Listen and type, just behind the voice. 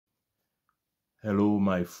Hello,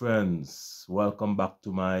 my friends. Welcome back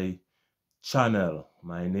to my channel.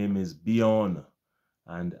 My name is Bjorn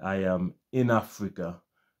and I am in Africa.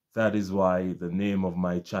 That is why the name of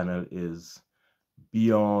my channel is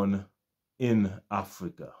Bjorn in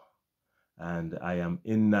Africa. And I am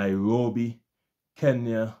in Nairobi,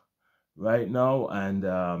 Kenya right now,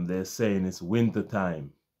 and they're saying it's winter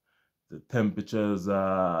time. The temperatures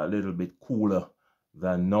are a little bit cooler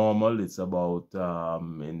than normal. It's about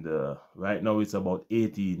right now it's about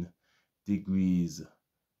 18 degrees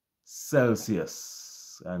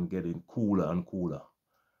Celsius and getting cooler and cooler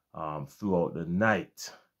throughout the night.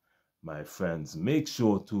 My friends, make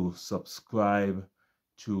sure to subscribe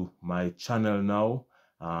to my channel now.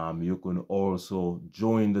 You can also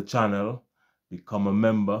join the channel, become a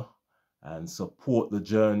member, and support the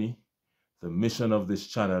journey. The mission of this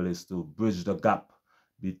channel is to bridge the gap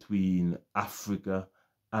between Africa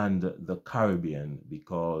and the Caribbean,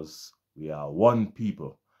 because we are one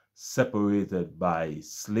people separated by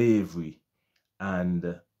slavery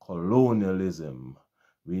and colonialism.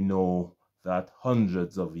 We know that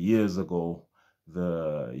hundreds of years ago,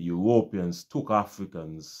 the Europeans took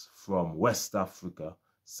Africans from West Africa,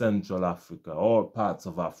 Central Africa, all parts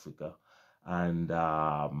of Africa, and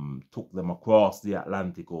took them across the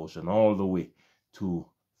Atlantic Ocean all the way to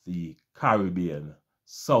the Caribbean,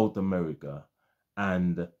 South America,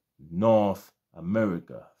 and North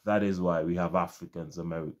America. That is why we have African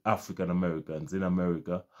Americans in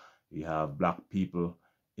America. We have black people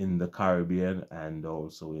in the Caribbean and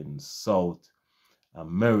also in South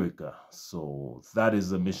America. So that is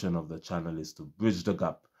the mission of the channel, is to bridge the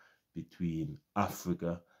gap between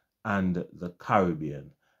Africa and the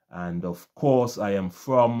Caribbean. And of course, I am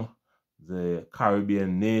from the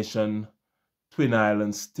Caribbean nation, Twin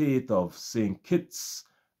Island state of St. Kitts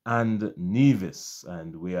and Nevis,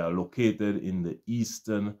 and we are located in the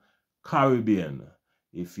Eastern Caribbean.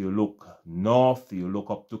 If you look north, you look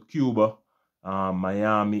up to Cuba,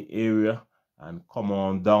 Miami area, and come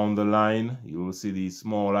on down the line, you will see these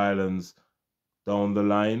small islands down the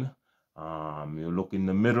line. You look in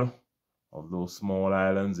the middle of those small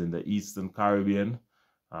islands in the Eastern Caribbean,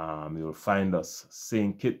 you'll find us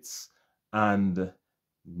St. Kitts and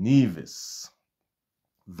Nevis.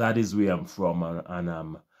 That is where I'm from, and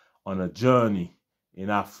I'm on a journey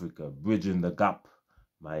in Africa, bridging the gap,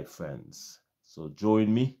 my friends. So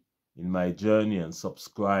join me in my journey and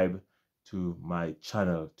subscribe to my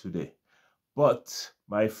channel today. But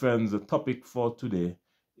my friends, the topic for today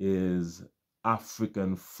is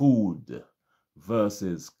African food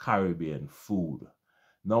versus Caribbean food.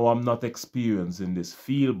 Now, I'm not experienced in this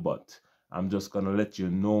field, but I'm just going to let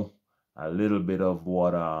you know a little bit of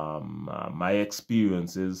what my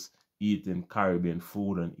experience is eating Caribbean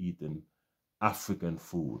food and eating African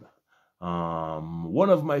food. One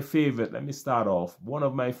of my favorite, let me start off, one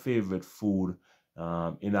of my favorite food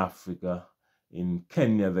in Africa, in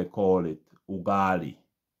Kenya they call it ugali,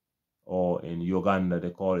 or in Uganda they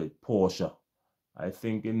call it posha. I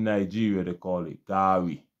think in Nigeria they call it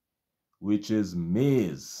gari, which is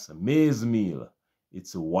maize meal.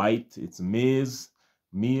 It's white, it's maize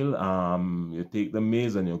meal. You take the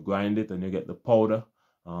maize and you grind it and you get the powder.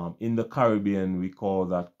 In the Caribbean, we call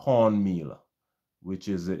that cornmeal, which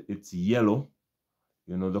is, it's yellow.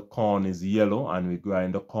 You know, the corn is yellow, and we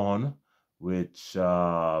grind the corn, which,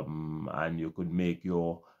 and you could make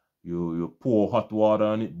you pour hot water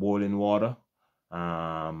on it, boiling water.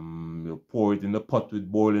 You pour it in the pot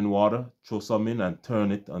with boiling water, throw some in and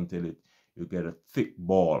turn it until you get a thick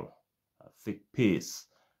ball, a thick paste,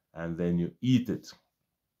 and then you eat it.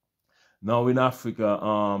 Now in Africa,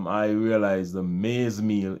 I realize the maize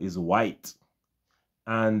meal is white,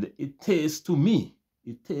 and it tastes, to me,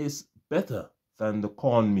 it tastes better than the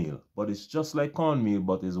cornmeal, but it's just like cornmeal,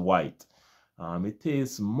 but it's white. It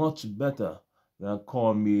tastes much better than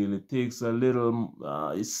cornmeal. It takes a little,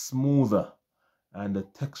 it's smoother, and the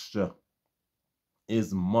texture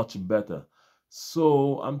is much better.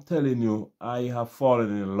 So I'm telling you, I have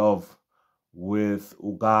fallen in love with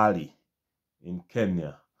ugali in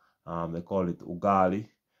Kenya. They call it ugali,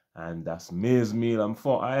 and that's maize meal.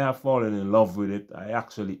 I have fallen in love with it. I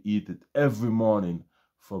actually eat it every morning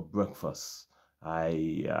for breakfast.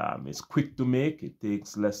 It's quick to make. It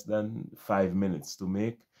takes less than 5 minutes to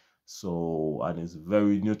make. So, and it's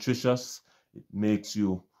very nutritious. It makes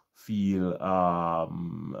you feel,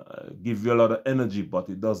 give you a lot of energy, but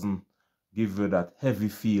it doesn't give you that heavy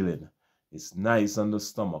feeling. It's nice on the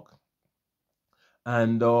stomach.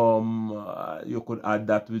 And you could add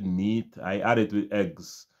that with meat. I add it with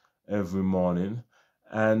eggs every morning.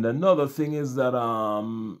 And another thing is that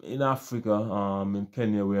in Africa, in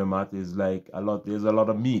Kenya where I'm at, is like there's a lot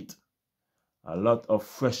of meat. a lot of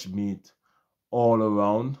fresh meat all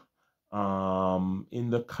around. In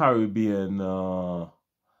the Caribbean,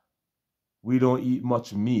 we don't eat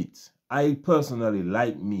much meat. I personally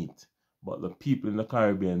like meat, but the people in the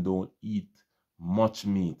Caribbean don't eat much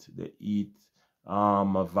meat. They eat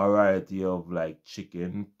a variety of like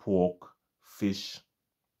chicken, pork, fish.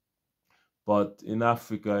 But in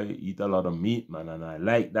Africa, I eat a lot of meat, man, and I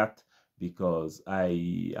like that because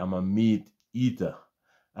I am a meat eater.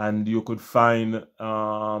 And you could find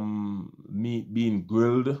meat being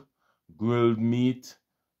grilled meat,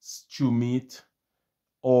 stew meat,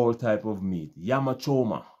 all type of meat. Nyama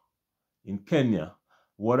choma in Kenya.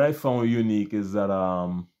 What I found unique is that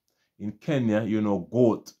in Kenya, you know,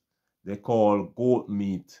 goat, they call goat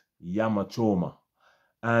meat nyama choma.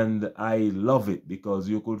 And I love it because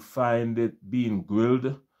you could find it being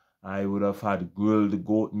grilled. I would have had grilled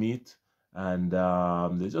goat meat, and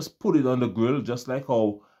they just put it on the grill, just like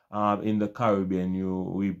how in the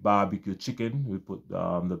Caribbean we barbecue chicken. We put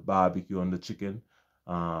the barbecue on the chicken,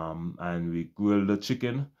 and we grill the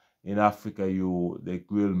chicken. In Africa, they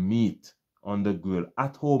grill meat on the grill.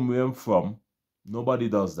 At home where I'm from, nobody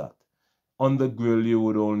does that. On the grill, you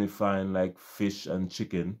would only find like fish and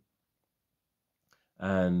chicken,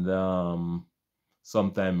 and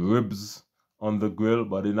sometimes ribs on the grill.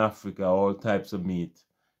 But in Africa, all types of meat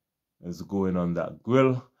is going on that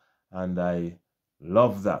grill, and I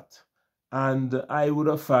love that. And I would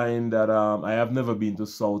have find that I have never been to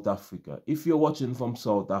South Africa. If you're watching from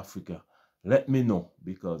South Africa, let me know,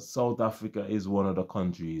 because South Africa is one of the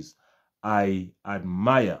countries I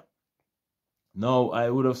admire. Now, I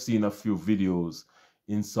would have seen a few videos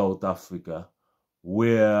in South Africa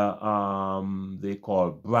where they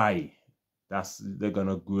call braai. They're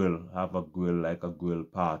gonna have a grill, like a grill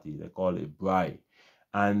party. They call it braai.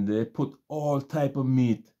 And they put all type of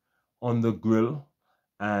meat on the grill,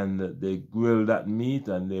 and they grill that meat,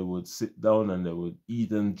 and they would sit down and they would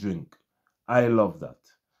eat and drink. I love that.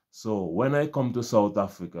 So when I come to South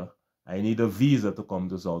Africa, I need a visa to come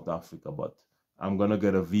to South Africa, but I'm gonna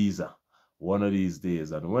get a visa one of these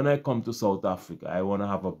days. And when I come to South Africa, I want to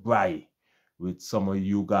have a braai with some of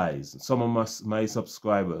you guys, some of my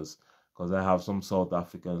subscribers, because I have some South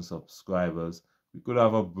African subscribers. We could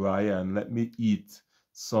have a braai and let me eat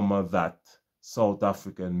some of that South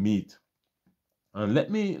African meat. And let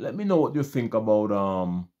me know what you think about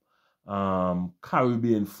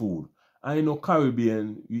Caribbean food. I know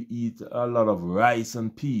Caribbean, we eat a lot of rice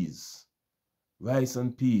and peas. Rice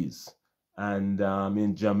and peas. And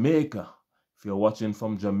in Jamaica, if you're watching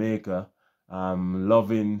from Jamaica, I'm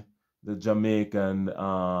loving the Jamaican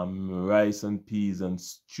rice and peas and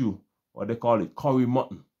stew. What they call it? Curry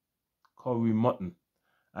mutton. Curry mutton.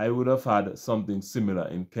 I would have had something similar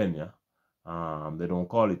in Kenya. They don't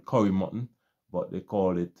call it curry mutton, but they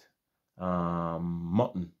call it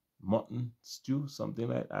mutton stew, something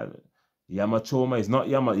like that. Nyama choma is not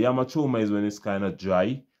nyama choma is when it's kind of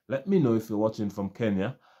dry. Let me know if you're watching from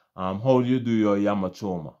Kenya. How do you do your nyama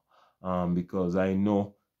choma? Because I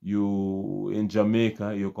know you in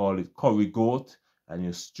Jamaica, you call it curry goat, and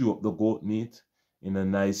you stew up the goat meat in a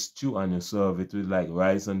nice stew, and you serve it with like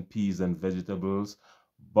rice and peas and vegetables.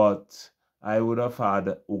 But I would have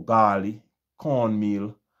had ugali,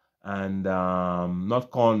 cornmeal, and not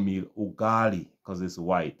cornmeal, ugali, because it's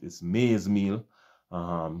white, it's maize meal,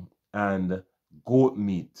 and goat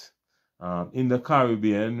meat. In the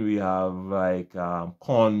Caribbean, we have like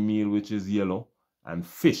cornmeal, which is yellow, and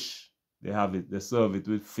fish. They serve it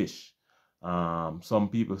with fish. Some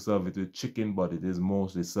people serve it with chicken, but it is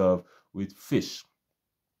mostly served with fish.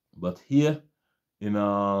 But here in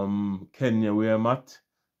Kenya, where I'm at,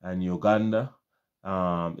 and Uganda,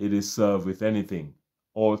 it is served with anything,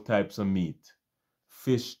 all types of meat,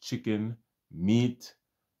 fish, chicken, meat,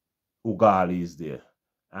 ugali is there.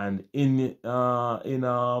 And in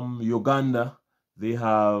Uganda, they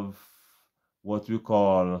have what we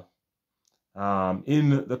call,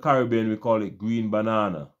 in the Caribbean, we call it green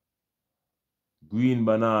banana. Green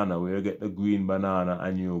banana, where you get the green banana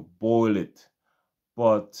and you boil it.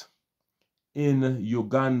 But in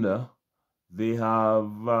Uganda, they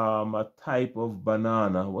have a type of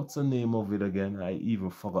banana. What's the name of it again? I even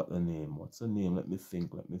forgot the name. What's the name? Let me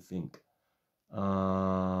think.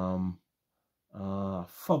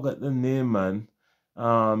 Forgot the name, man.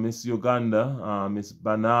 It's Uganda. It's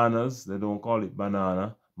bananas. They don't call it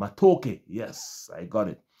banana. Matoke. Yes, I got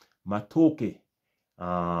it. Matoke.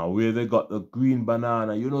 Where they got the green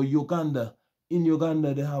banana. You know, Uganda. In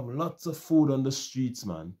Uganda, they have lots of food on the streets,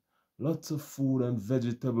 man. Lots of food and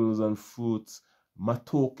vegetables and fruits.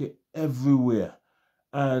 Matoke everywhere.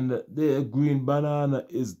 And the green banana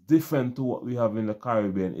is different to what we have in the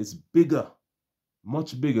Caribbean. It's bigger.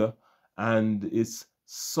 much bigger, and it's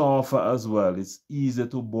softer as well. It's easier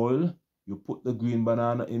to boil. You put the green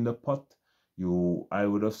banana in the pot. I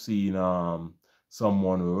would have seen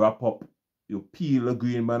someone wrap up. You peel the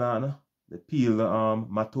green banana. They peel the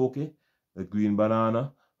matoke, the green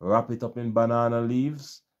banana, wrap it up in banana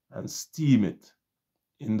leaves, and steam it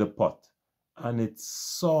in the pot. And it's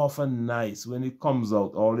soft and nice. When it comes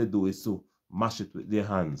out, all they do is to mash it with their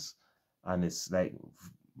hands. And it's like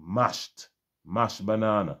mashed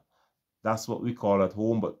banana. That's what we call at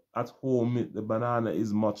home. But at home, the banana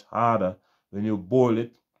is much harder. When you boil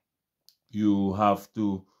it, you have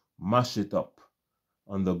to mash it up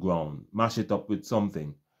on the ground. Mash it up with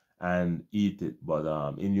something and eat it. But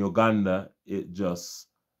in Uganda, it just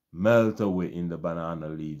melt away in the banana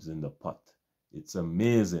leaves in the pot. It's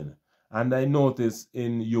amazing. And I notice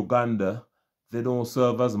in Uganda, they don't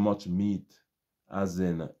serve as much meat as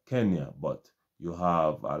in Kenya, but you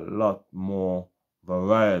have a lot more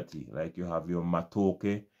variety. Like you have your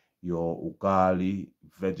matoke, your ugali,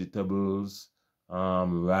 vegetables,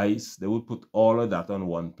 rice. They would put all of that on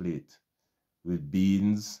one plate with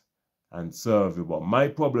beans and serve you. But my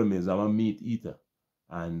problem is I'm a meat eater.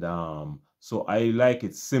 And so I like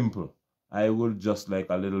it simple. I would just like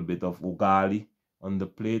a little bit of ugali on the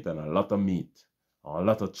plate and a lot of meat, or a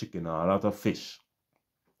lot of chicken, or a lot of fish.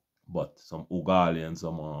 But some ugali and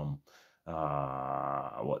some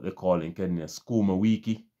what they call in Kenya skuma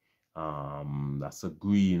wiki. That's a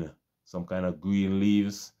green, some kind of green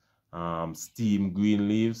leaves, steamed green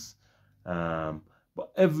leaves.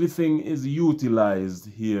 But everything is utilized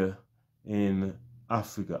here in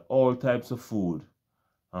Africa. All types of food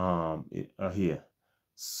are here.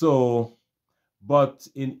 So, but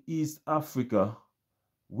in East Africa,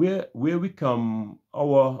 where we come,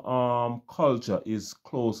 our culture is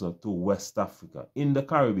closer to West Africa. In the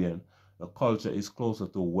Caribbean, the culture is closer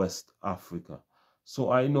to West Africa.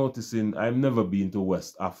 So I've never been to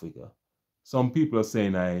West Africa. Some people are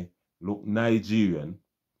saying I look Nigerian,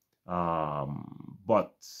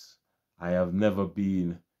 but I have never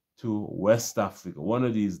been to West Africa one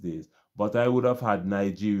of these days. But I would have had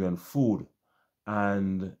Nigerian food,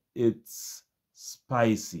 and it's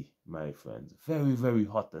spicy, my friends. Very, very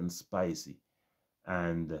hot and spicy.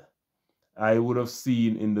 And I would have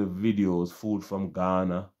seen in the videos food from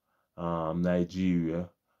Ghana, Nigeria,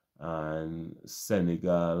 and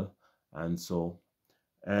Senegal, and so.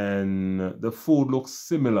 And the food looks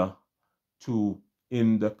similar to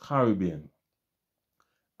in the Caribbean.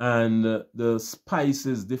 And the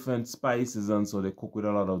spices, different spices, and so they cook with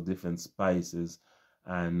a lot of different spices.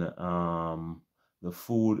 And the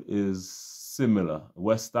food is similar.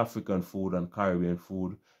 West African food and Caribbean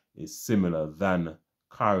food is similar than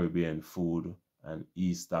Caribbean food and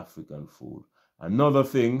East African food. Another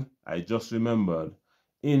thing I just remembered,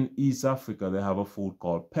 in East Africa, they have a food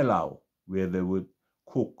called pilau, where they would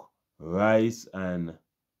cook rice and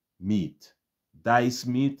meat, diced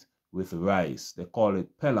meat with rice. They call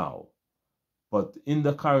it pilau. But in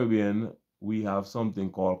the Caribbean, we have something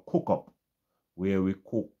called cook-up, where we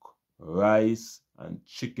cook rice and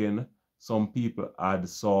chicken. Some people add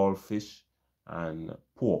saltfish and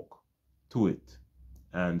pork to it,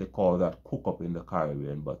 and they call that cook-up in the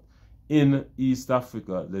Caribbean. But in East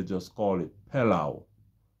Africa, they just call it pilau.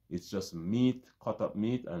 It's just meat, cut up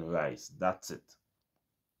meat and rice. That's it.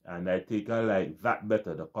 And I think I like that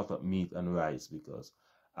better, the cut up meat and rice, because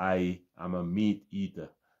I am a meat eater,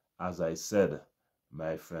 as I said,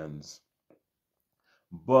 my friends.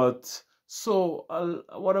 But so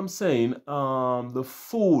what I'm saying, the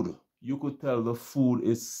food, you could tell the food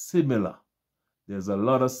is similar. There's a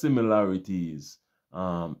lot of similarities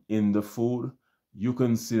in the food. You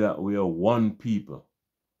can see that we are one people,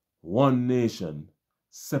 one nation,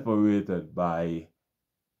 separated by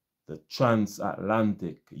the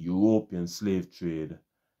transatlantic European slave trade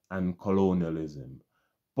and colonialism.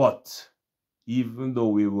 But even though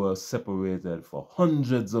we were separated for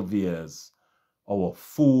hundreds of years, our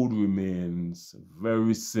food remains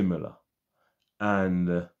very similar.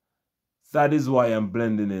 And that is why I'm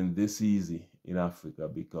blending in this easy in Africa,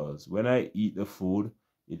 because when I eat the food,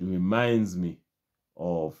 it reminds me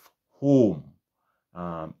of home.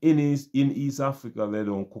 In East Africa, they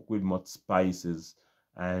don't cook with much spices,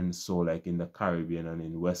 and so like in the Caribbean and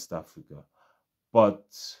in West Africa. But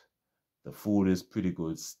the food is pretty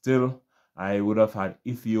good. Still, I would have had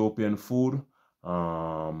Ethiopian food.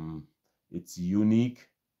 It's unique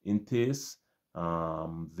in taste.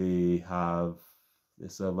 They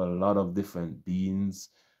serve a lot of different beans,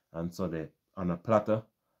 and so they on a platter.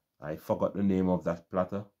 I forgot the name of that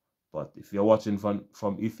platter, but if you're watching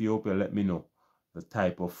from Ethiopia, let me know the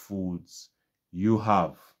type of foods you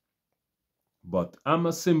have. But I'm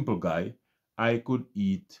a simple guy. I could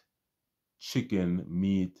eat chicken,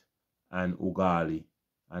 meat, and ugali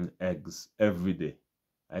and eggs every day.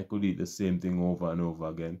 I could eat the same thing over and over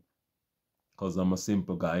again because I'm a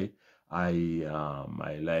simple guy. I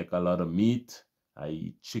like a lot of meat. I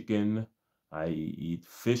eat chicken. I eat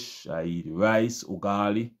fish. I eat rice,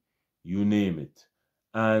 ugali, you name it.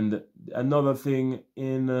 And another thing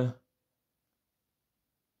in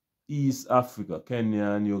East Africa, Kenya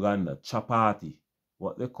and Uganda, chapati.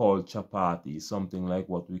 What they call chapati is something like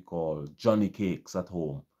what we call Johnny cakes at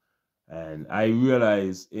home. And I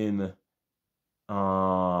realize in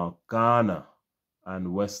Ghana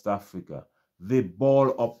and West Africa, they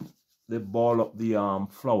ball up the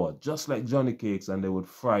flour just like Johnny cakes, and they would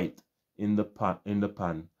fry it in the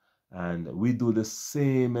pan. And we do the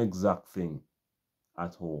same exact thing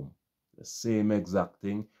at home. The same exact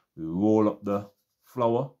thing. We roll up the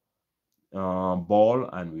flour ball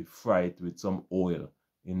and we fry it with some oil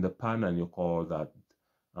in the pan, and you call that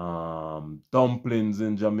dumplings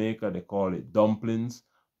in Jamaica. They call it dumplings,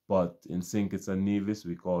 but in St. Kitts and Nevis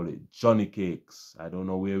we call it Johnny cakes. I don't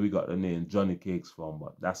know where we got the name Johnny cakes from,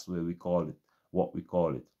 but that's where we call it, what we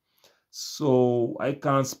call it. So I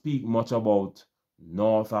can't speak much about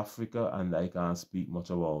North Africa, and I can't speak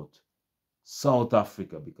much about South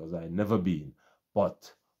Africa because I never been.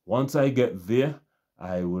 But once I get there,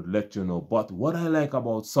 I would let you know. But what I like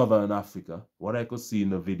about Southern Africa, what I could see in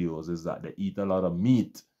the videos, is that they eat a lot of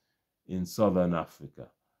meat in Southern Africa.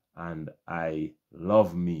 And I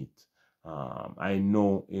love meat. I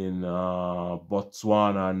know in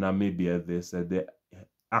Botswana and Namibia, they said they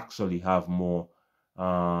actually have more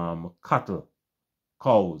cattle,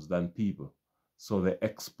 cows than people. So they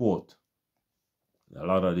export a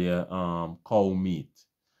lot of their cow meat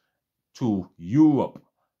to Europe.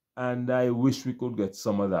 And I wish we could get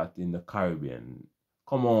some of that in the Caribbean.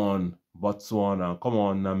 Come on, Botswana, come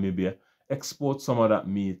on, Namibia. Export some of that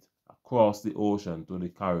meat across the ocean to the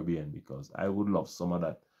Caribbean, because I would love some of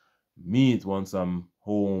that meat once I'm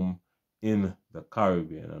home in the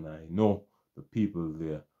Caribbean. And I know the people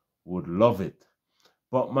there would love it.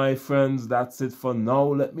 But my friends, that's it for now.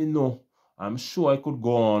 Let me know. I'm sure I could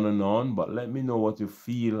go on, but let me know what you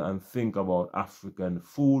feel and think about African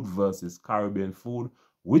food versus Caribbean food.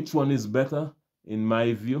 Which one is better, in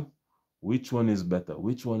my view? Which one is better?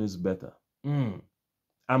 Which one is better?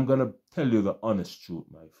 I'm going to tell you the honest truth,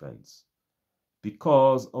 my friends.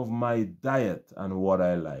 Because of my diet and what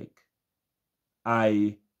I like,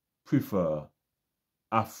 I prefer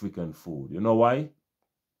African food. You know why?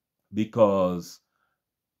 Because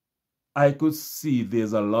I could see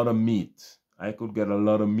there's a lot of meat. I could get a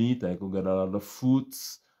lot of meat. I could get a lot of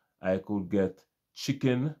fruits. I could get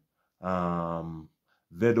chicken.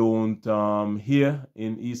 They don't, here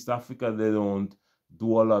in East Africa, they don't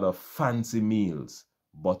do a lot of fancy meals.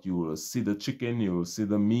 But you will see the chicken, you will see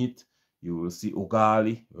the meat, you will see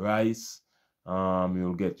ugali, rice.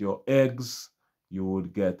 You'll get your eggs. You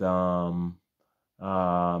would get your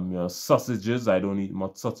sausages. I don't eat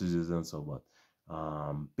much sausages and so, but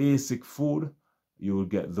basic food, you will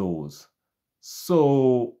get those.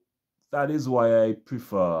 So that is why I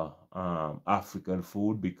prefer African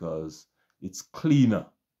food, because it's cleaner.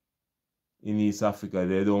 In East Africa,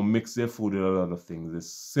 they don't mix their food with a lot of things.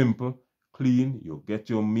 It's simple, clean. You get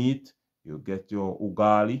your meat, you get your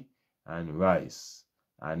ugali and rice,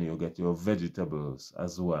 and you get your vegetables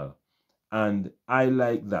as well. And I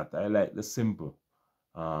like that. I like the simple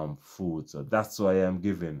food. So that's why I'm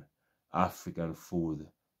giving African food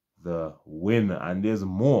the win. And there's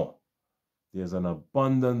more. There's an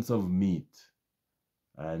abundance of meat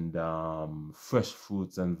and fresh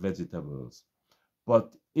fruits and vegetables.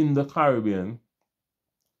 But in the Caribbean,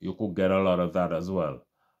 you could get a lot of that as well.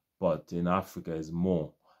 But in Africa is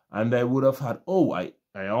more. And I would have had,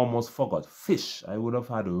 I almost forgot, fish. I would have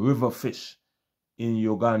had river fish in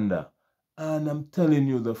Uganda. And I'm telling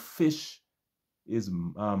you, the fish is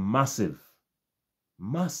massive.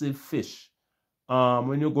 Massive fish.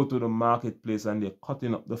 When you go to the marketplace and they're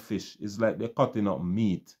cutting up the fish, it's like they're cutting up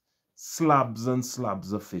meat. Slabs and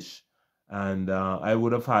slabs of fish. And I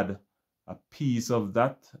would have had a piece of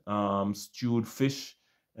that stewed fish.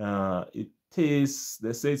 It tastes,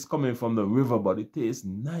 they say it's coming from the river, but it tastes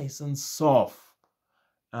nice and soft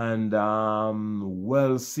and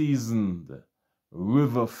well seasoned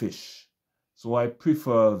river fish. So I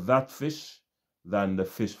prefer that fish than the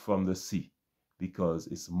fish from the sea, because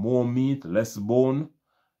it's more meat, less bone,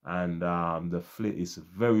 and the flavor is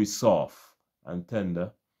very soft and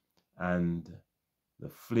tender, and the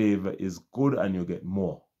flavor is good, and you get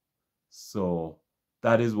more. So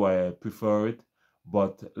that is why I prefer it.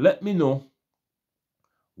 But let me know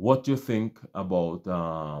what you think about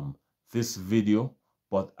this video.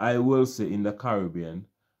 But I will say in the Caribbean,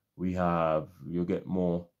 you get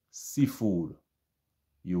more seafood.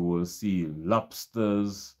 You will see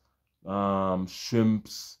lobsters,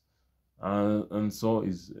 shrimps, and so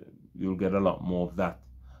you'll get a lot more of that.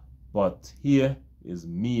 But here is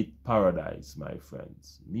meat paradise, my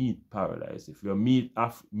friends. Meat paradise. If you're a meat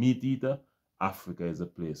eater, Africa is a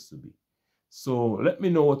place to be. So let me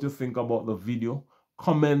know what you think about the video.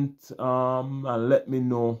 Comment and let me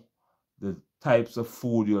know the types of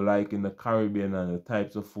food you like in the Caribbean and the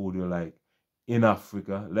types of food you like in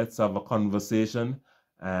Africa. Let's have a conversation.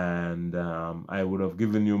 And I would have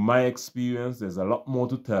given you my experience. There's a lot more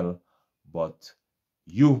to tell, but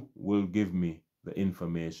you will give me the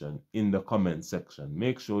information in the comment section.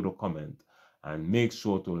 Make sure to comment and make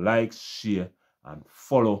sure to like, share, and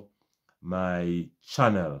follow my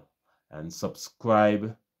channel and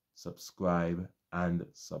subscribe.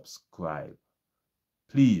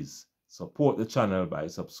 Please support the channel by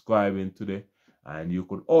subscribing today, and you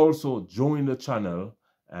could also join the channel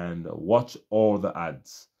and watch all the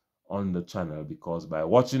ads on the channel, because by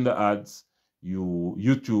watching the ads,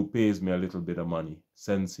 YouTube pays me a little bit of money,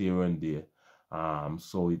 cents here and there.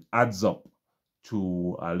 So it adds up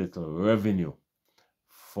to a little revenue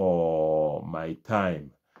for my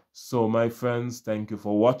time. So my friends, thank you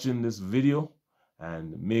for watching this video,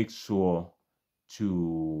 and make sure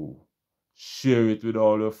to share it with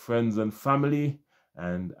all your friends and family,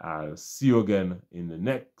 and I'll see you again in the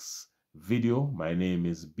next video. My name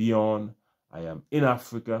is Bjorn. I am in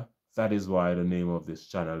Africa. That is why the name of this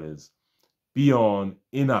channel is Bjorn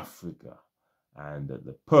in Africa. And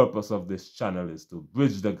the purpose of this channel is to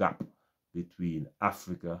bridge the gap between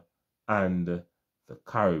Africa and the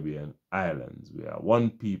Caribbean islands. We are one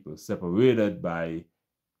people separated by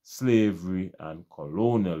slavery and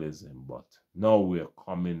colonialism, but now we are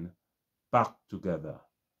coming back together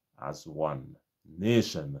as one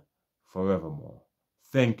nation forevermore.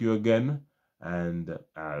 Thank you again, and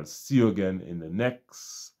I'll see you again in the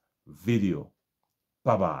next video.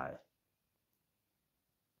 Bye-bye.